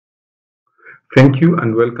Thank you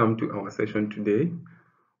and welcome to our session today,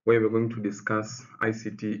 where we're going to discuss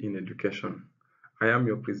ICT in education. I am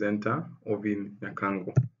your presenter, Ovin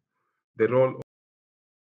Nyakango. The role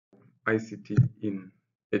of ICT in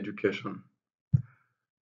education.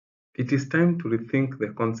 It is time to rethink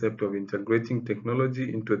the concept of integrating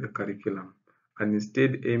technology into the curriculum and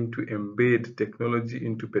instead aim to embed technology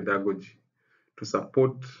into pedagogy to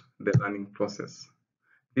support the learning process.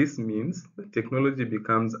 This means that technology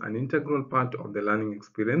becomes an integral part of the learning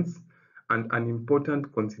experience and an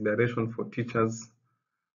important consideration for teachers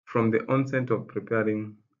from the onset of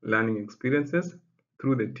preparing learning experiences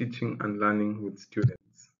through the teaching and learning with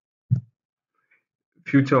students.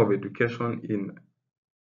 Future of ICT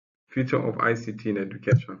in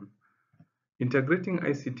education. Integrating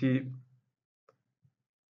ICT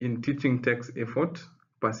in teaching takes effort,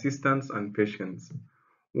 persistence, and patience.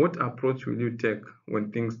 What approach will you take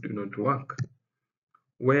when things do not work?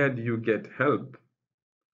 Where do you get help?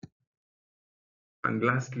 And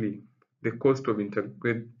lastly, the cost of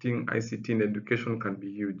integrating ICT in education can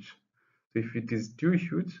be huge. So if it is too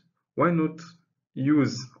huge, why not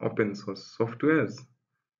use open source softwares?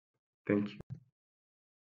 Thank you.